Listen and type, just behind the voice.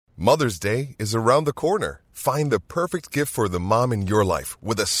Mother's Day is around the corner. Find the perfect gift for the mom in your life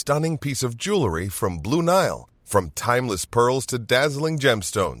with a stunning piece of jewelry from Blue Nile. From timeless pearls to dazzling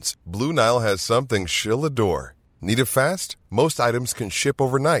gemstones, Blue Nile has something she'll adore. Need it fast? Most items can ship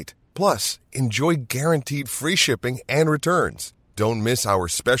overnight. Plus, enjoy guaranteed free shipping and returns. Don't miss our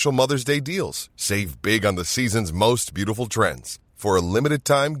special Mother's Day deals. Save big on the season's most beautiful trends. For a limited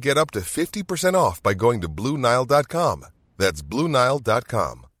time, get up to 50% off by going to BlueNile.com. That's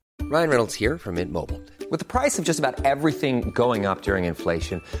BlueNile.com. Ryan Reynolds here from Mint Mobile. With the price of just about everything going up during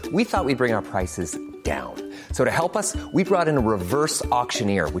inflation, we thought we'd bring our prices down. So to help us, we brought in a reverse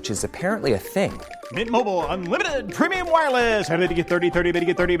auctioneer, which is apparently a thing. Mint Mobile Unlimited Premium Wireless. How to get 30, 30, bit to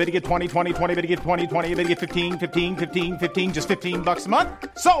get 30, bit to get 20, 20, 20, bit to get 20, 20, bit to get 15, 15, 15, 15, just $15 a month?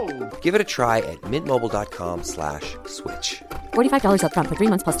 Sold! Give it a try at mintmobile.com/switch. $45 up front for 3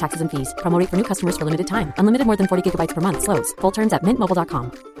 months plus taxes and fees. Promo rate for new customers for limited time. Unlimited more than 40 gigabytes per month. Slows full terms at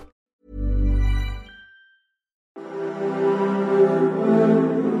mintmobile.com.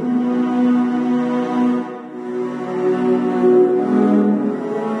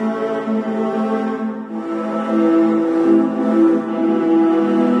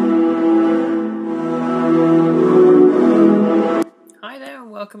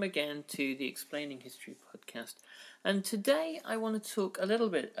 Welcome again to the Explaining History podcast, and today I want to talk a little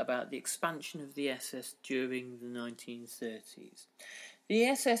bit about the expansion of the SS during the 1930s. The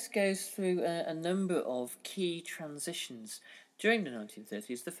SS goes through a number of key transitions during the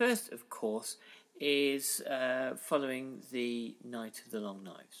 1930s. The first, of course, is following the Night of the Long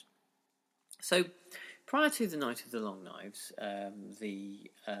Knives. So, prior to the Night of the Long Knives,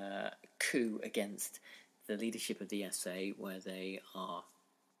 the coup against the leadership of the SA, where they are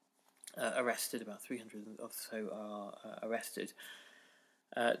arrested, about 300 or so are arrested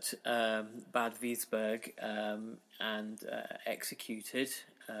at Bad Wiesberg and executed.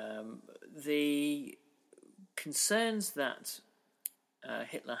 The concerns that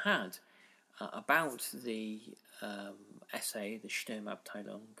Hitler had about the SA, the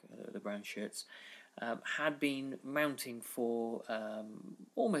Sturmabteilung, the brown shirts, had been mounting for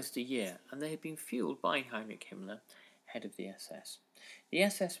almost a year, and they had been fueled by Heinrich Himmler, head of the SS. The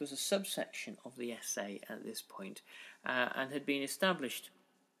SS was a subsection of the SA at this point, and had been established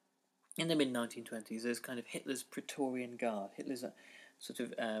in the mid-1920s as kind of Hitler's Praetorian Guard, Hitler's sort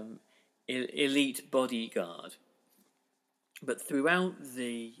of elite bodyguard. But throughout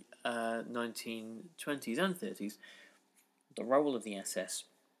the 1920s and 30s, the role of the SS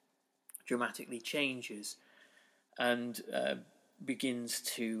dramatically changes and begins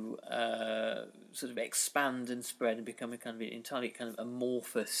to sort of expand and spread and become a kind of entirely kind of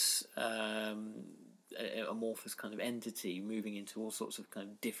amorphous kind of entity, moving into all sorts of kind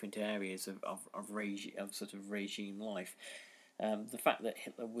of different areas of sort of regime life. The fact that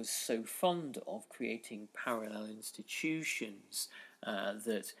Hitler was so fond of creating parallel institutions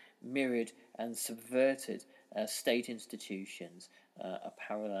that mirrored and subverted state institutions, a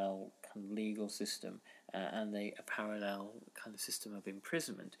parallel kind of legal system, and a parallel kind of system of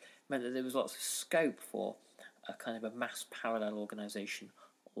imprisonment, meant that there was lots of scope for a kind of a mass parallel organisation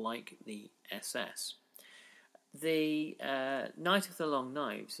like the SS. The Night of the Long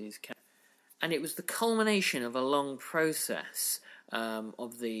Knives and it was the culmination of a long process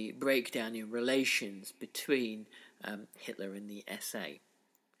of the breakdown in relations between Hitler and the SA.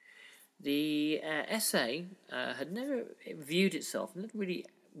 The SA had never viewed itself, not really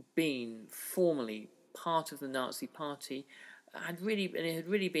been formally part of the Nazi Party, it had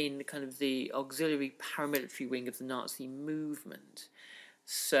really been kind of the auxiliary paramilitary wing of the Nazi movement.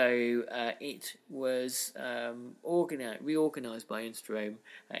 So it was reorganised by Ernst Röhm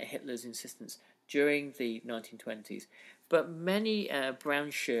at Hitler's insistence during the 1920s. But many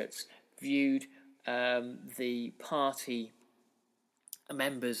brown shirts viewed the party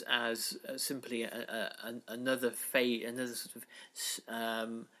members as simply another sort of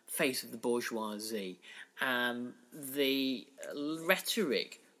face of the bourgeoisie. The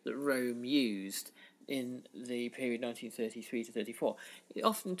rhetoric that Rome used in the period 1933 to 34, it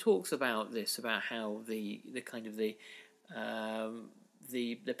often talks about this, about how the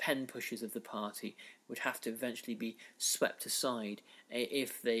pen pushers of the party would have to eventually be swept aside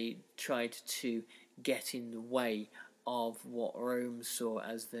if they tried to get in the way of what Rome saw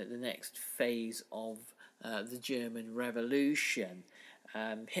as the next phase of the German Revolution.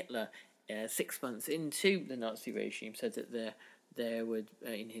 Hitler, 6 months into the Nazi regime, said that there would,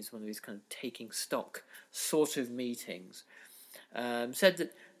 in one of his kind of taking stock sort of meetings, said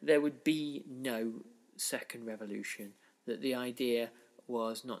that there would be no second revolution, that the idea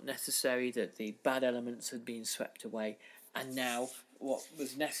was not necessary, that the bad elements had been swept away, and now what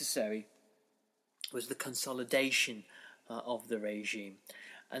was necessary was the consolidation of the regime.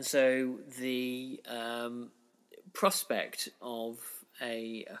 And so the prospect of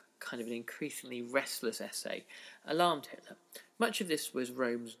a kind of an increasingly restless essay alarmed Hitler. Much of this was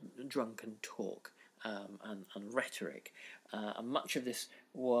Rome's drunken talk and rhetoric, and much of this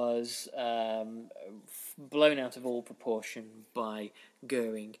was blown out of all proportion by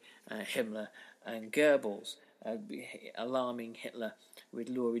Goering, Himmler and Goebbels, alarming Hitler with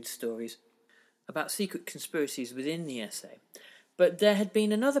lurid stories about secret conspiracies within the essay. But there had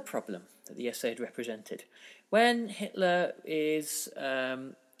been another problem that the essay had represented. When Hitler is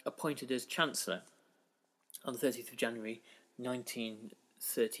appointed as Chancellor on the 30th of January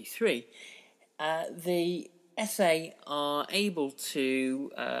 1933, the essay are able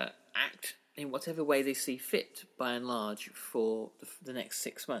to act in whatever way they see fit, by and large, for the next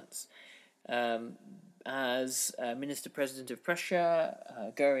 6 months. As Minister-President of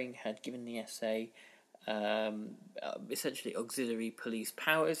Prussia, Goering had given the essay essentially auxiliary police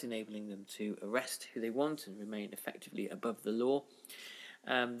powers, enabling them to arrest who they want and remain effectively above the law.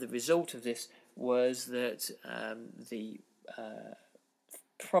 The result of this was that the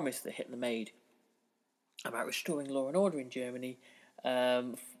promise that Hitler made about restoring law and order in Germany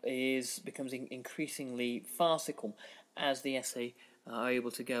becomes increasingly farcical as the essay are able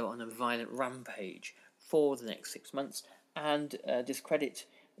to go on a violent rampage for the next 6 months and discredit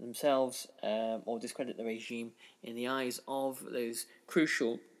themselves or discredit the regime in the eyes of those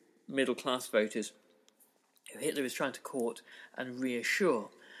crucial middle-class voters who Hitler is trying to court and reassure.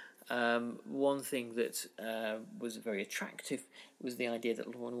 One thing that was very attractive was the idea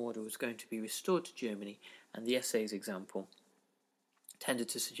that law and order was going to be restored to Germany, and the essay's example tended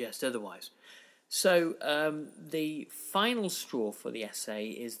to suggest otherwise. So the final straw for the essay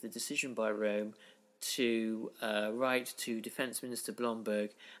is the decision by Rome to write to Defence Minister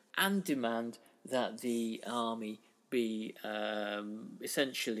Blomberg and demand that the army be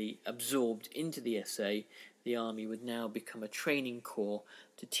essentially absorbed into the essay. The army would now become a training corps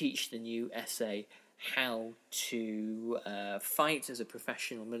to teach the new essay how to fight as a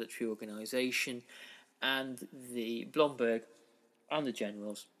professional military organisation, and the Blomberg and the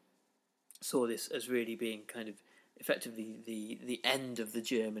generals saw this as really being kind of effectively the end of the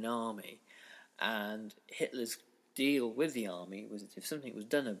German army. And Hitler's deal with the army was that if something was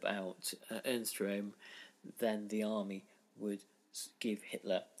done about Ernst Röhm, then the army would give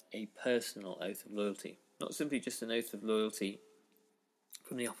Hitler a personal oath of loyalty. Not simply just an oath of loyalty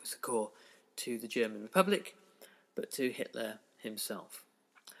from the officer corps to the German Republic, but to Hitler himself.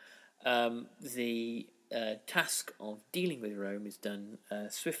 The task of dealing with Rome is done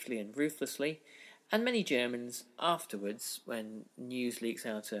swiftly and ruthlessly, and many Germans afterwards, when news leaks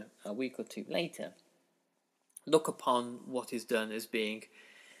out a week or two later, look upon what is done as being,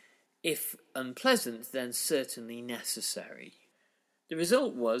 if unpleasant, then certainly necessary. The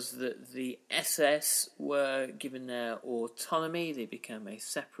result was that the SS were given their autonomy. They became a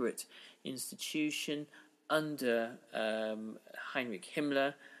separate institution under Heinrich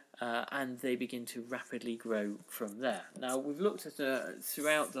Himmler, and they begin to rapidly grow from there. Now, we've looked at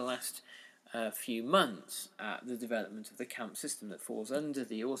throughout the last few months at the development of the camp system that falls under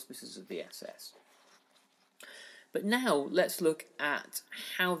the auspices of the SS. But now let's look at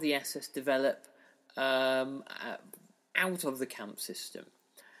how the SS develop out of the camp system.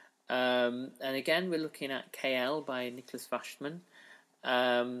 And again, we're looking at KL by Nicholas Wachtman.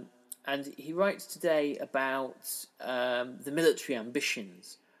 And he writes today about the military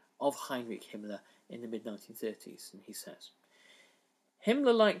ambitions of Heinrich Himmler in the mid-1930s. And he says,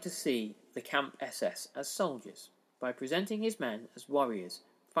 Himmler liked to see the camp SS as soldiers. By presenting his men as warriors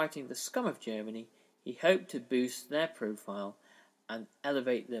fighting the scum of Germany, he hoped to boost their profile and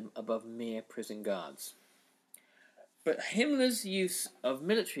elevate them above mere prison guards. But Himmler's use of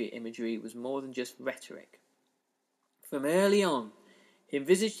military imagery was more than just rhetoric. From early on, he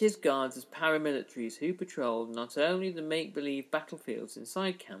envisaged his guards as paramilitaries who patrolled not only the make-believe battlefields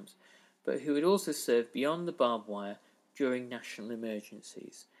inside camps, but who would also serve beyond the barbed wire during national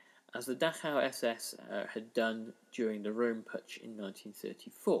emergencies, as the Dachau SS had done during the Rome Putsch in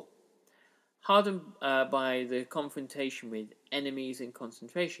 1934. Hardened by the confrontation with enemies in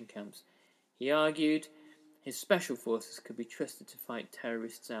concentration camps, he argued his special forces could be trusted to fight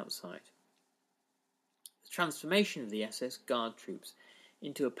terrorists outside. The transformation of the SS Guard troops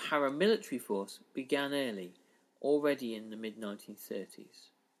into a paramilitary force began early, already in the mid-1930s.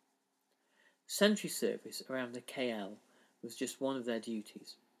 Sentry service around the KL was just one of their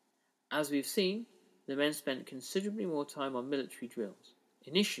duties. As we've seen, the men spent considerably more time on military drills.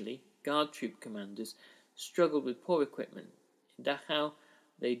 Initially, Guard troop commanders struggled with poor equipment, In Dachau,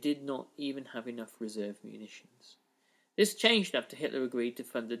 they did not even have enough reserve munitions. This changed after Hitler agreed to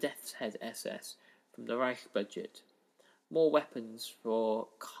fund the Death's Head SS from the Reich budget. More weapons for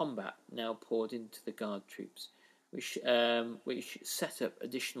combat now poured into the Guard troops, which set up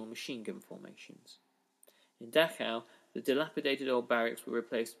additional machine gun formations. In Dachau, the dilapidated old barracks were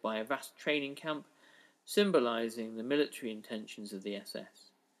replaced by a vast training camp, symbolising the military intentions of the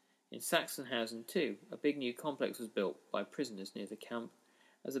SS. In Sachsenhausen, too, a big new complex was built by prisoners near the camp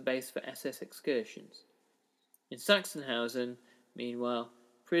as a base for SS excursions. In Sachsenhausen, meanwhile,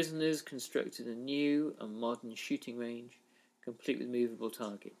 prisoners constructed a new and modern shooting range, complete with movable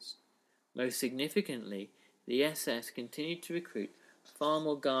targets. Most significantly, the SS continued to recruit far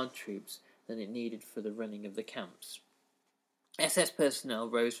more Guard troops than it needed for the running of the camps. SS personnel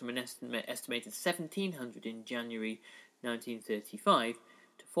rose from an estimated 1,700 in January 1935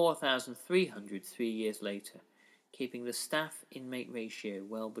 to 4,300 3 years later, keeping the staff-inmate ratio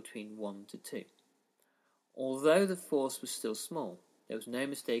well between 1 to 2. Although the force was still small, there was no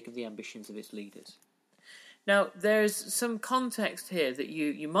mistake of the ambitions of its leaders. Now, there's some context here that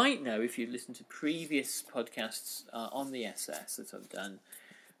you might know if you listen to previous podcasts on the SS that I've done,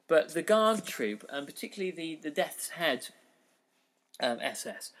 but the Guard troop, and particularly the Death's Head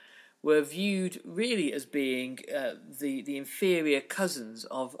SS, were viewed really as being the inferior cousins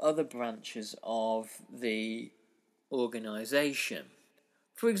of other branches of the organisation.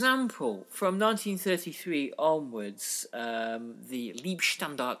 For example, from 1933 onwards, the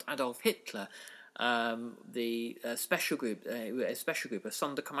Leibstandart Adolf Hitler, the special group, a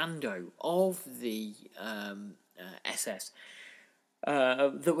Sonderkommando of the SS,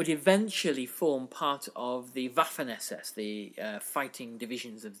 that would eventually form part of the Waffen-SS, the fighting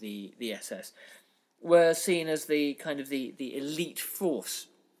divisions of the SS, were seen as the kind of the elite force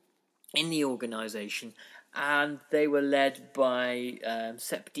in the organisation, and they were led by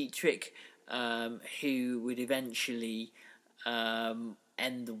Sepp Dietrich, who would eventually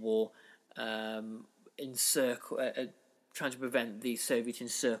end the war, trying to prevent the Soviet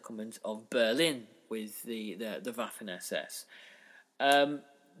encirclement of Berlin with the Waffen-SS.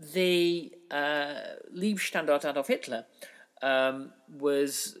 The Leibstandart Adolf Hitler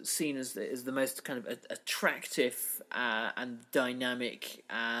was seen as the most kind of attractive and dynamic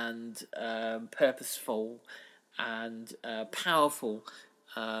and purposeful and powerful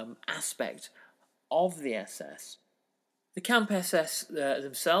aspect of the SS. The Camp SS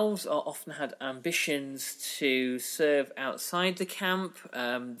themselves often had ambitions to serve outside the camp.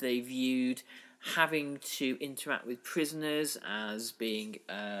 They viewed having to interact with prisoners as being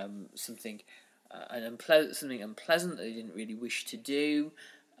something unpleasant that they didn't really wish to do.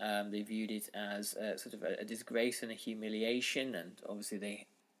 They viewed it as sort of a disgrace and a humiliation, and obviously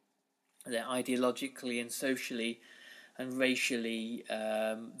they're ideologically and socially and racially,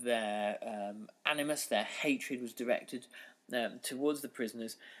 their animus, their hatred was directed towards the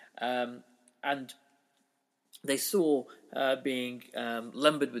prisoners, and they saw being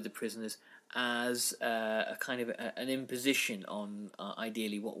lumbered with the prisoners as a kind of an imposition on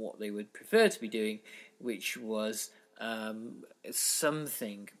ideally what they would prefer to be doing, which was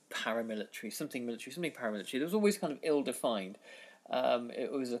something paramilitary, something paramilitary. It was always kind of ill-defined. It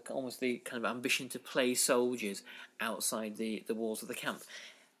was almost the kind of ambition to play soldiers outside the walls of the camp.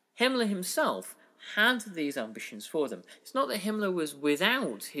 Himmler himself had these ambitions for them. It's not that Himmler was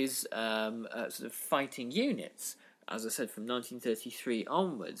without his sort of fighting units. As I said, from 1933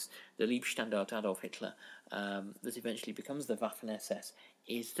 onwards, the Leibstandart Adolf Hitler, that eventually becomes the Waffen-SS,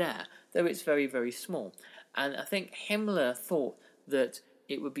 is there, though it's very, very small. And I think Himmler thought that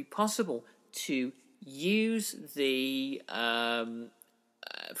it would be possible to use the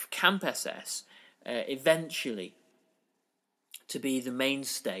Camp SS eventually to be the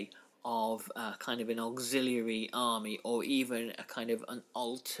mainstay of kind of an auxiliary army, or even a kind of an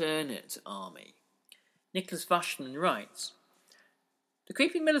alternate army. Nicholas Waschmann writes, "The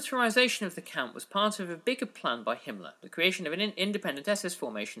creeping militarization of the camp was part of a bigger plan by Himmler, the creation of an independent SS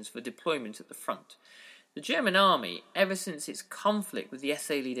formations for deployment at the front. The German army, ever since its conflict with the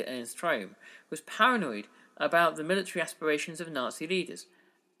SA leader Ernst Röhm, was paranoid about the military aspirations of Nazi leaders,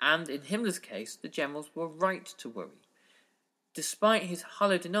 and in Himmler's case, the generals were right to worry. Despite his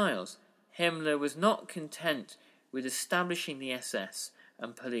hollow denials, Himmler was not content with establishing the SS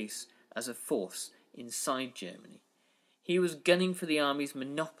and police as a force inside Germany. He was gunning for the army's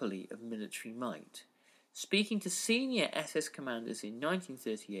monopoly of military might. Speaking to senior SS commanders in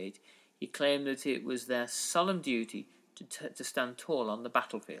 1938, he claimed that it was their solemn duty to stand tall on the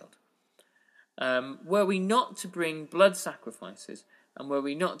battlefield. Were we not to bring blood sacrifices, and were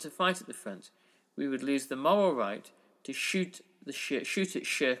we not to fight at the front, we would lose the moral right to shoot at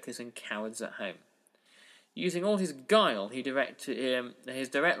shirkers and cowards at home. Using all his guile, his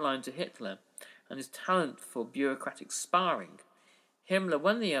direct line to Hitler, and his talent for bureaucratic sparring, Himmler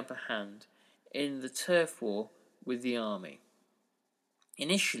won the upper hand in the turf war with the army.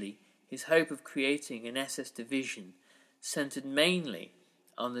 Initially, his hope of creating an SS division centred mainly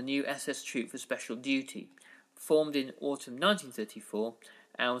on the new SS Troop for Special Duty, formed in autumn 1934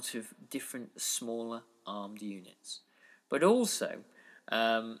 out of different smaller armed units. But also,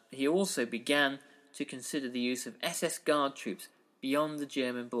 he also began to consider the use of SS Guard troops beyond the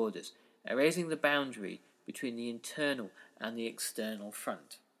German borders, erasing the boundary between the internal and the external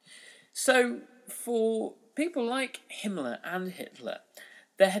front. So, for people like Himmler and Hitler,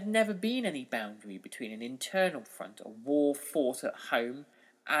 there had never been any boundary between an internal front, a war fought at home,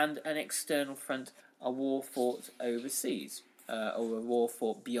 and an external front, a war fought overseas, or a war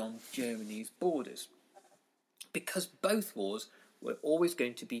fought beyond Germany's borders. Because both wars were always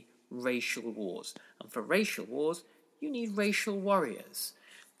going to be racial wars, and for racial wars, you need racial warriors.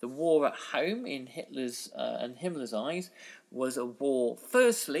 The war at home, in Hitler's and Himmler's eyes, was a war,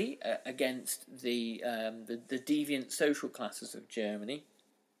 firstly, against the deviant social classes of Germany.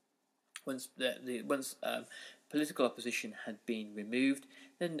 Once political opposition had been removed,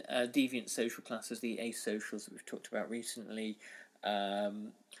 then deviant social classes, the asocials that we've talked about recently,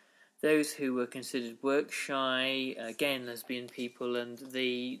 those who were considered work shy, again lesbian people, and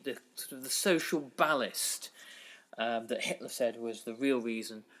the sort of the social ballast that Hitler said was the real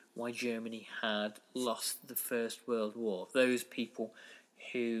reason why Germany had lost the First World War. Those people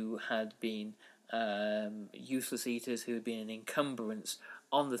who had been useless eaters, who had been an encumbrance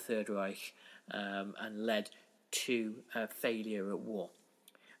on the Third Reich and led to failure at war.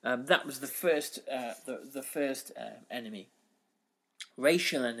 That was the first enemy.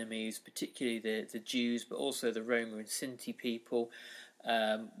 Racial enemies, particularly the Jews, but also the Roma and Sinti people,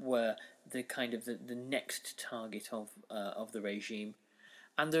 were the kind of the next target of the regime.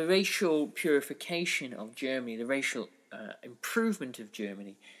 And the racial purification of Germany, the racial improvement of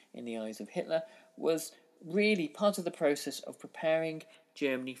Germany in the eyes of Hitler, was really part of the process of preparing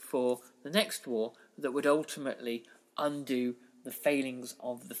Germany for the next war that would ultimately undo the failings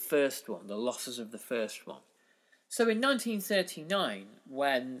of the first one, the losses of the first one. So in 1939,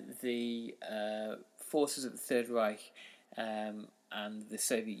 when the forces of the Third Reich and the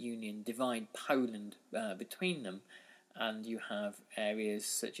Soviet Union divide Poland between them, and you have areas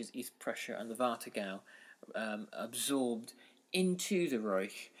such as East Prussia and the Warthegau absorbed into the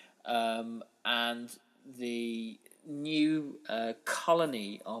Reich, and the new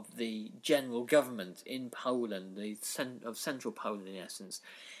colony of the general government in Poland, of central Poland in essence,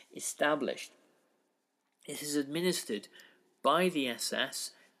 established. It is administered by the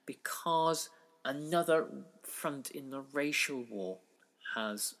SS because another front in the racial war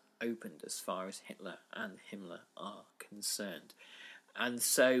has opened as far as Hitler and Himmler are concerned. And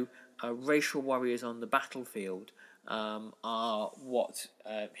so racial warriors on the battlefield are what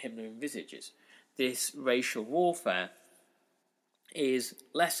Himmler envisages. This racial warfare is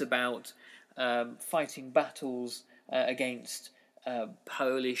less about fighting battles against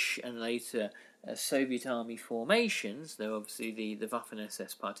Polish and later Soviet army formations, though obviously the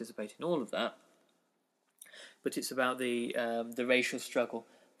Waffen-SS participate in all of that, but it's about the racial struggle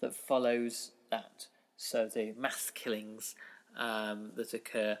that follows that. So the mass killings that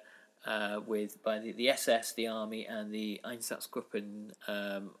occur by the SS, the army, and the Einsatzgruppen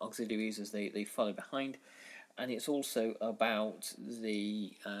auxiliaries as they follow behind, and it's also about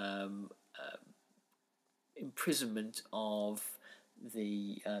the imprisonment of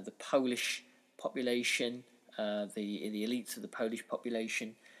the Polish population, the elites of the Polish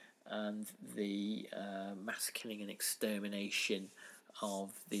population, and the mass killing and extermination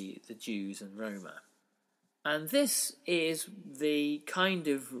of the Jews and Roma. And this is the kind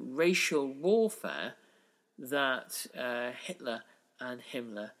of racial warfare that Hitler and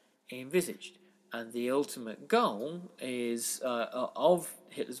Himmler envisaged. And the ultimate goal is of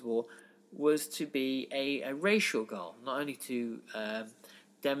Hitler's war was to be a racial goal, not only to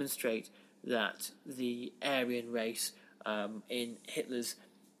demonstrate that the Aryan race in Hitler's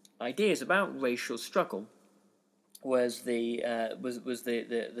ideas about racial struggle was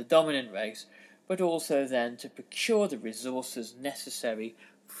the dominant race, but also then to procure the resources necessary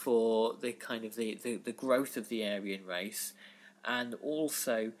for the kind of the growth of the Aryan race, and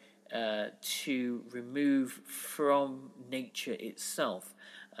also to remove from nature itself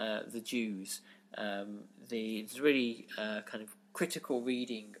the Jews. There's really kind of critical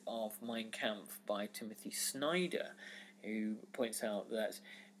reading of Mein Kampf by Timothy Snyder, who points out that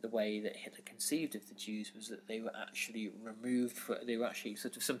the way that Hitler conceived of the Jews was that they were actually they were actually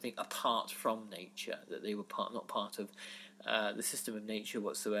sort of something apart from nature, that they were not part of the system of nature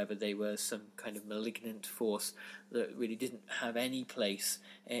whatsoever. They were some kind of malignant force that really didn't have any place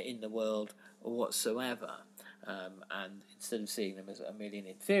in the world whatsoever. And instead of seeing them as a merely an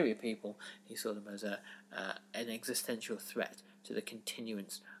inferior people, he saw them as an existential threat to the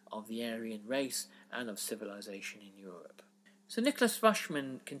continuance of the Aryan race and of civilization in Europe. So Nicholas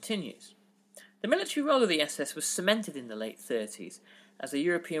Rushman continues. The military role of the SS was cemented in the late 30s as the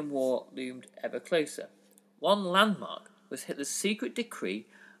European war loomed ever closer. One landmark was Hitler's secret decree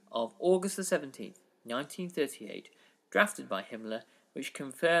of August the 17th, 1938, drafted by Himmler, which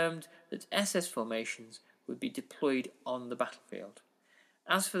confirmed that SS formations would be deployed on the battlefield.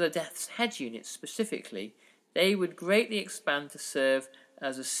 As for the Death's Head units specifically, they would greatly expand to serve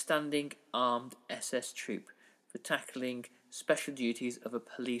as a standing armed SS troop for tackling special duties of a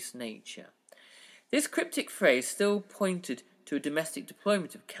police nature. This cryptic phrase still pointed to a domestic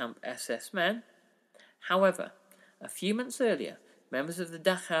deployment of Camp SS men. However, a few months earlier, members of the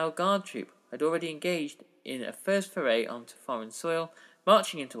Dachau Guard Troop had already engaged in a first foray onto foreign soil,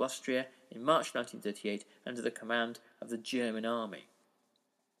 marching into Austria in March 1938 under the command of the German army.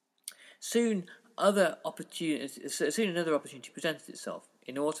 Soon another opportunity presented itself.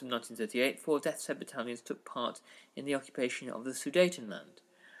 In autumn 1938, 4 Death's Head battalions took part in the occupation of the Sudetenland.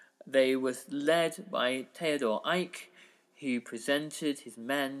 They were led by Theodor Eicke, who presented his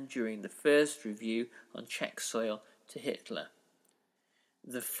men during the first review on Czech soil to Hitler.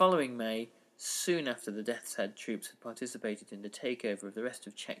 The following May, soon after the Death's Head troops had participated in the takeover of the rest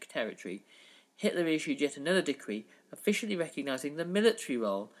of Czech territory, Hitler issued yet another decree officially recognising the military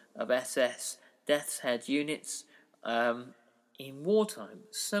role of SS Death's Head units. In wartime,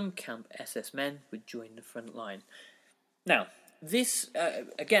 some Camp SS men would join the front line. Now, this,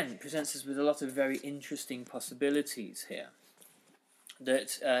 again, presents us with a lot of very interesting possibilities here.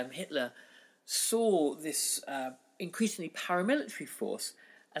 That Hitler saw this increasingly paramilitary force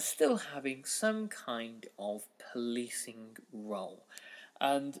as still having some kind of policing role.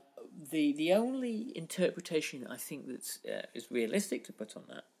 And the only interpretation I think that is realistic to put on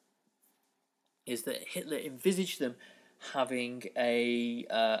that is that Hitler envisaged them having a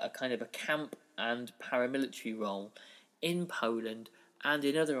kind of a camp and paramilitary role in Poland and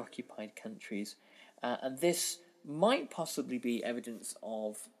in other occupied countries, and this might possibly be evidence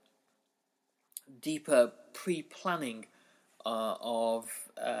of deeper pre-planning of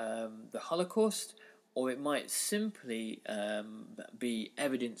the Holocaust, or it might simply be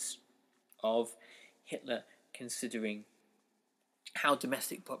evidence of Hitler considering how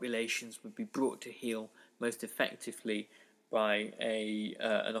domestic populations would be brought to heel most effectively by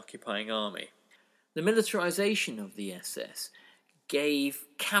an occupying army. The militarization of the SS gave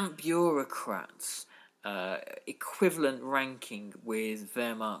camp bureaucrats equivalent ranking with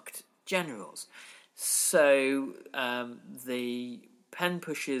Wehrmacht generals. So the pen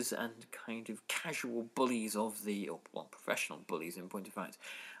pushers and kind of casual bullies of professional bullies in point of fact,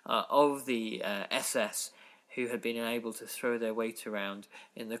 of the SS, who had been able to throw their weight around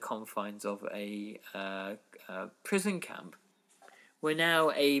in the confines of a prison camp, were now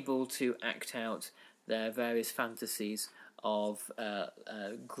able to act out their various fantasies of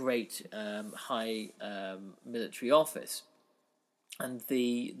great high military office. And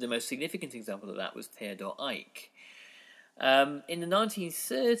the most significant example of that was Theodor Eicke. In the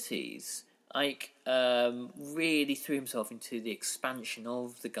 1930s, Eicke really threw himself into the expansion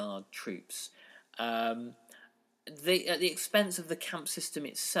of the Guard troops, at the expense of the camp system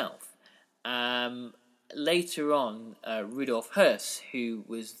itself. Later on, Rudolf Höss, who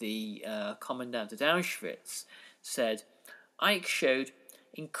was the commandant at Auschwitz, said, Eicke showed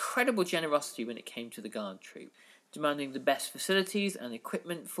incredible generosity when it came to the Guard troop, demanding the best facilities and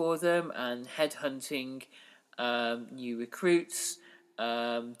equipment for them and headhunting new recruits,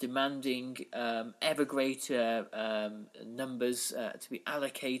 demanding ever greater numbers to be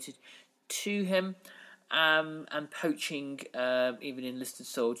allocated to him, and poaching even enlisted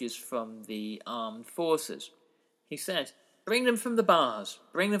soldiers from the armed forces. He said, bring them from the bars,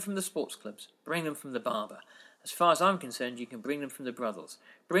 bring them from the sports clubs, bring them from the barber. As far as I'm concerned, you can bring them from the brothels.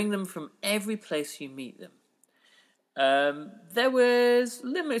 Bring them from every place you meet them. There was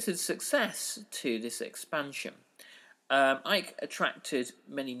limited success to this expansion. Eicke attracted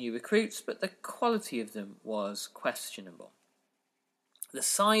many new recruits, but the quality of them was questionable. The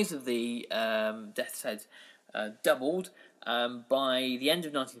size of the Death's Head doubled. By the end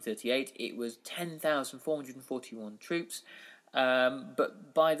of 1938, it was 10,441 troops,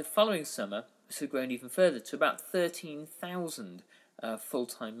 but by the following summer, this had grown even further to about 13,000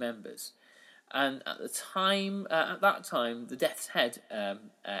 full-time members. And at that time, the Death's Head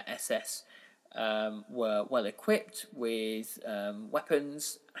SS were well equipped with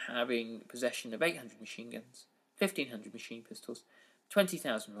weapons, having possession of 800 machine guns, 1,500 machine pistols,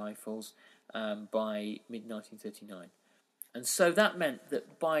 20,000 rifles by mid-1939. And so that meant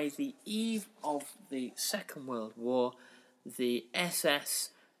that by the eve of the Second World War, the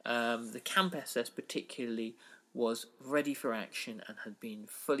SS, the Camp SS particularly, was ready for action and had been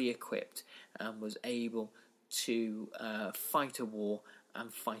fully equipped and was able to fight a war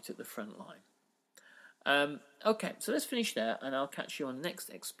and fight at the front line. Okay, so let's finish there, and I'll catch you on the next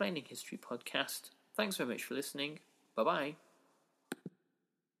Explaining History podcast. Thanks very much for listening. Bye-bye.